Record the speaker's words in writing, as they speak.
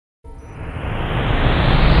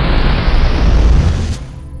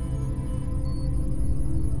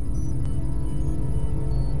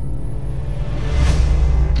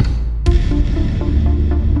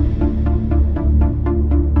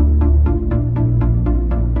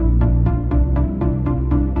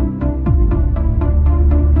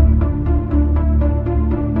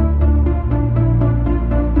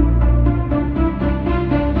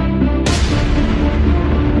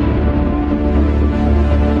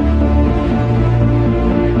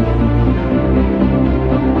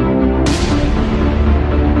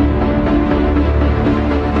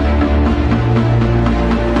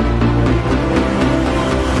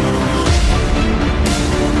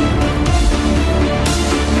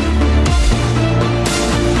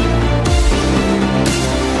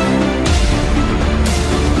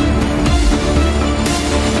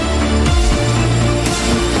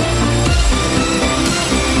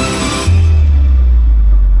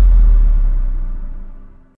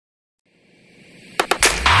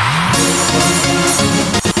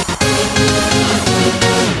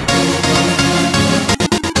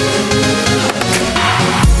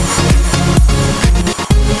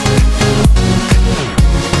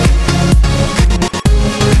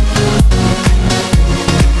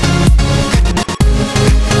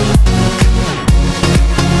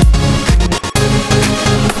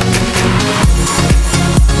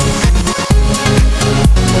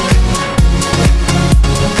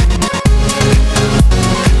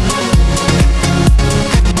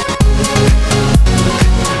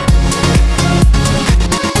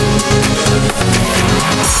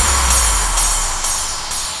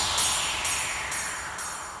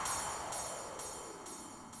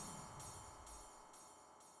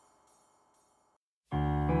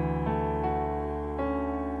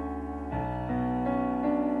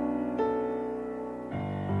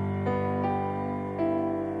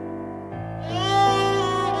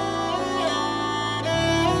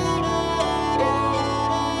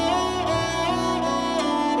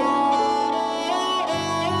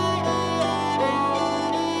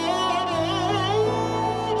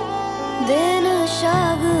दिन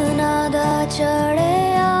शगना दा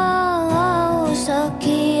चढ़िया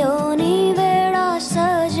सखियों नी वेड़ा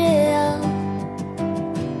सजिया।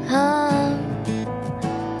 हाँ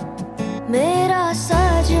मेरा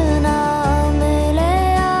सजना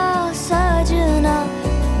मिलिया सजना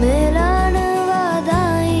मिलन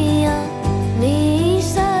वधाइया नी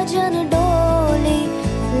सजन डोली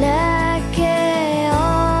लेके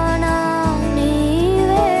आना नी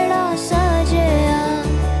वेड़ा सजिया।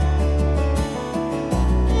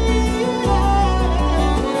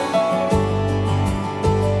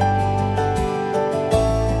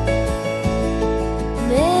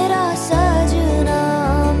 मेरा सजना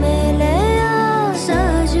मिलिया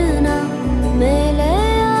सजना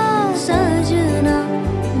मिलिया सजना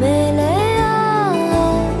मिलिया।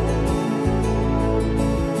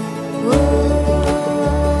 ओ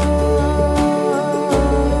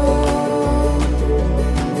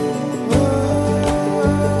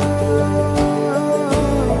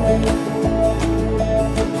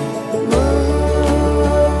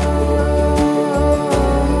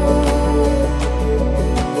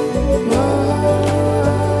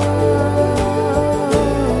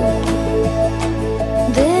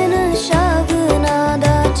दिन शगना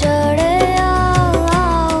दा चढ़िया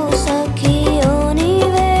सखियों नी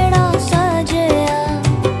वेड़ा सजिया।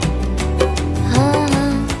 हाँ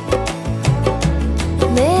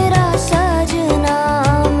मेरा सजना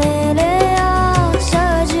मिलिया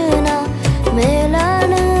सजना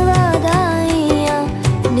मिलन वधाइया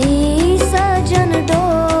नी सजन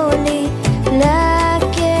डोली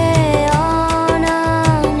लेके आना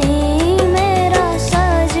नी मेरा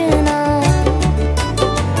सजना।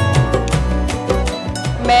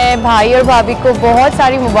 मैं भाई और भाभी को बहुत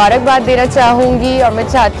सारी मुबारकबाद देना चाहूँगी और मैं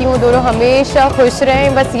चाहती हूँ दोनों हमेशा खुश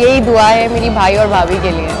रहें। बस यही दुआ है मेरी भाई और भाभी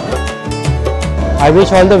के लिए। I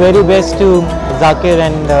wish all the very best to Zakir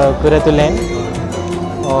and Congratulation।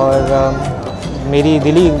 और मेरी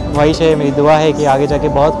दिली ख्वाहिश है, मेरी दुआ है कि आगे जाके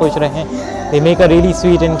बहुत खुश रहें। They make a really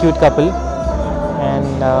sweet and cute couple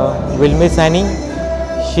and we'll miss Annie.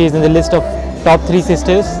 She is in the list of top 3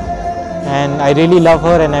 sisters and I really love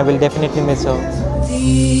her and I will definitely miss her.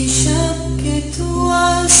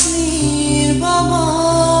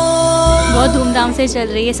 बहुत धूमधाम से चल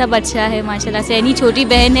रही है, सब अच्छा है माशाल्लाह से। एनी छोटी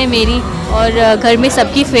बहन है मेरी और घर में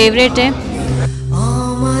सबकी फेवरेट है।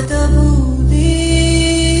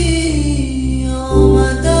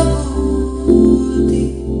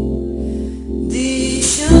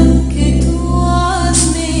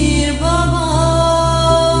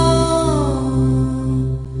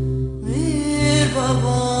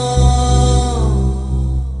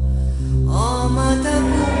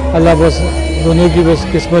 अल्लाह बस दोनों की बस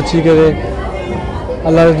किस्मत अच्छी करे,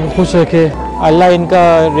 अल्लाह इनको खुश रखे। अल्लाह इनका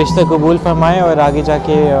रिश्ता कबूल फरमाए और आगे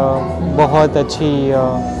जाके बहुत अच्छी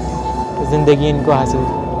ज़िंदगी इनको हासिल।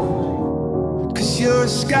 Cause you're a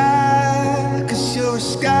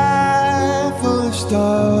sky full of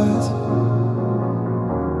stars.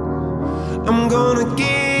 I'm gonna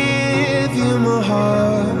give you my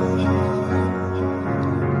heart.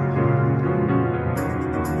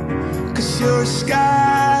 Cause you're a sky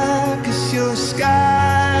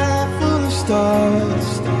full of stars.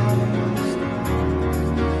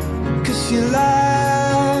 Cause you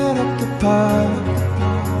light up the path.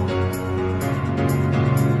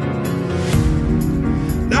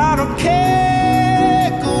 I don't care,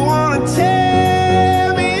 go on and tear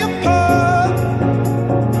me apart.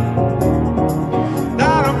 I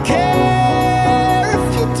don't care if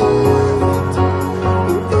you do.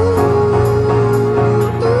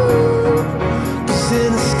 Cause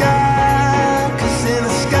in the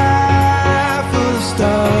sky full of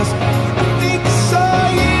stars, I think I saw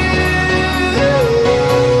you.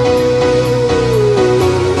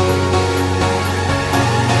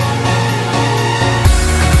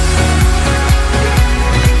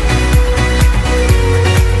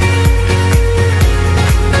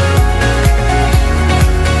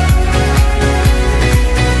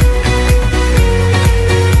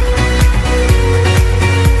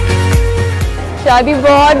 शादी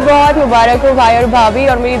बहुत बहुत मुबारक हो भाई और भाभी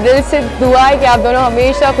और मेरी दिल से दुआ है कि आप दोनों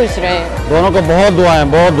हमेशा खुश रहें। दोनों को बहुत दुआएं।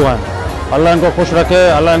 अल्लाह इनको खुश रखे,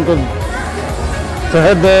 अल्लाह इनको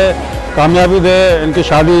सेहत दे, कामयाबी दे, इनकी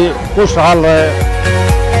शादी खुशहाल रहे।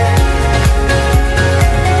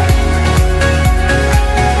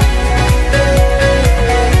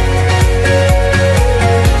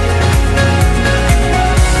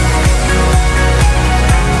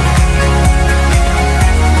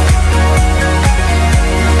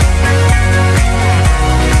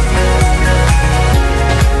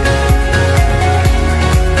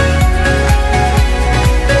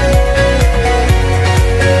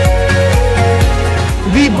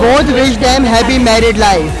 We both wish them happy married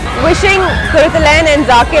life. Wishing Congratulation and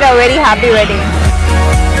Zakir a very happy wedding.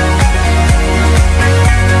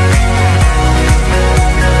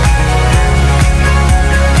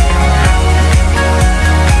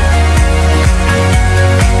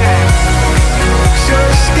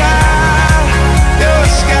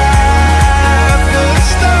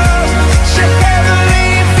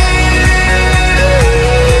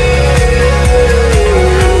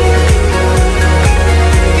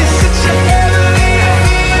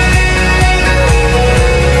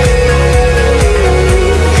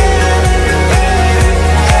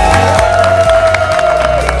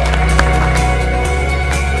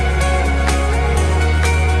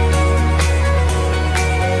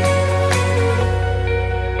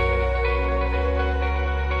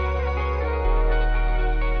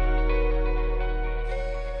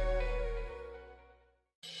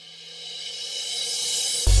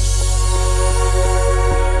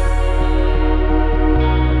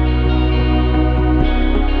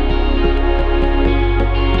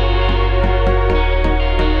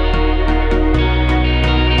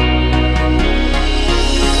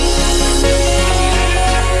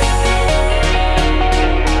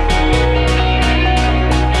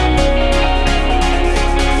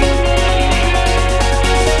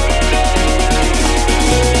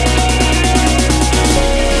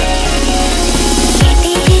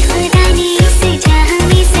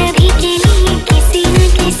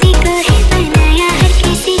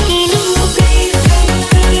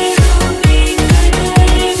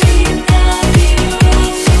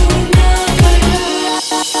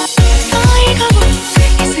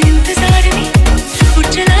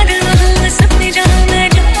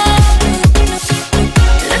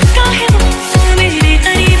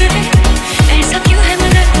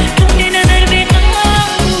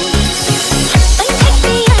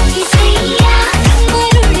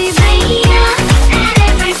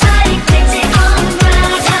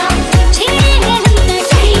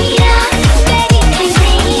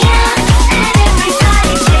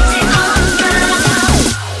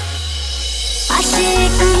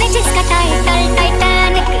 जिसका टाइटल